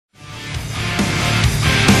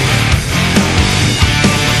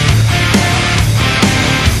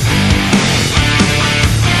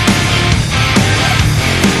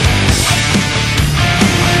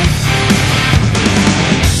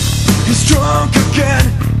again.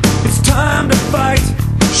 It's time to fight.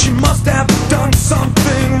 She must have done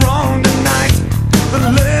something wrong tonight.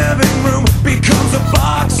 The living room becomes a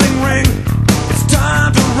boxing ring. It's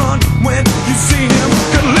time to run when you see him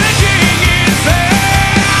licking his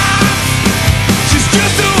ass. She's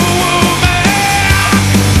just a woman,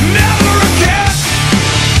 never a cat.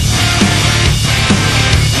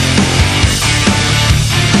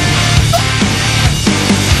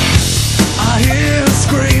 I hear her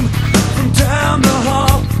scream from down the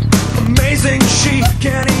hall. Amazing, she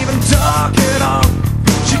can't even talk at all.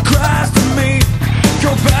 She cries to me,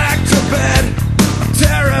 go back to bed. I'm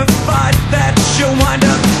terrified that she'll wind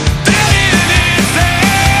up dead in his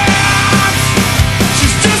hands.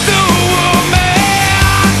 She's just a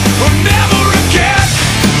woman, or never a cat.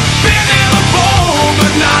 Been in a bowl,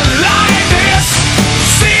 but not like this.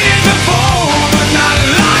 Seen it before, but not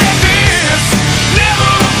like this.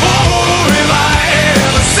 Never before have I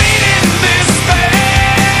ever seen it this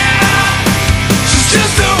bad. She's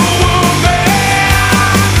just a woman,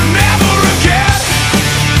 never a cat.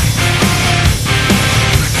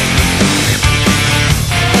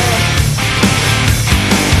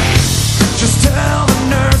 Just tell the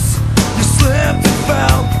nurse you slipped and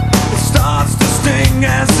fell. It starts to sting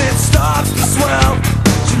as it starts to swell.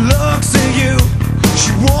 She looks at you,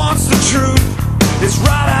 she wants the truth. It's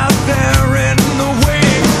right out there in the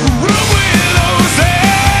waiting room with those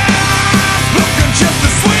eyes, looking just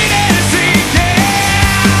as sweet as he can.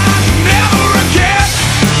 Never a cat,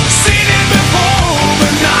 seen it before,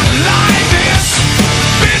 but not like this.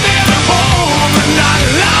 Been there before, but not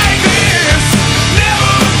like this.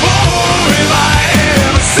 Never before have I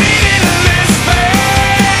ever seen it this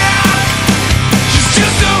bad. She's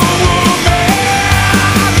just a woman,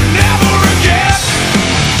 never a cat.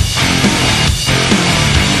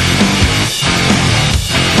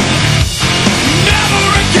 Never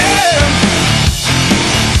again.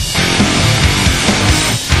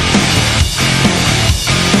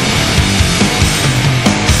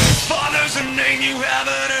 Father's a name you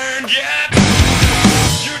haven't earned yet.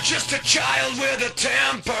 You're just a child with a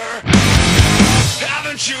temper.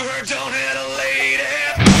 Haven't you heard? Don't hit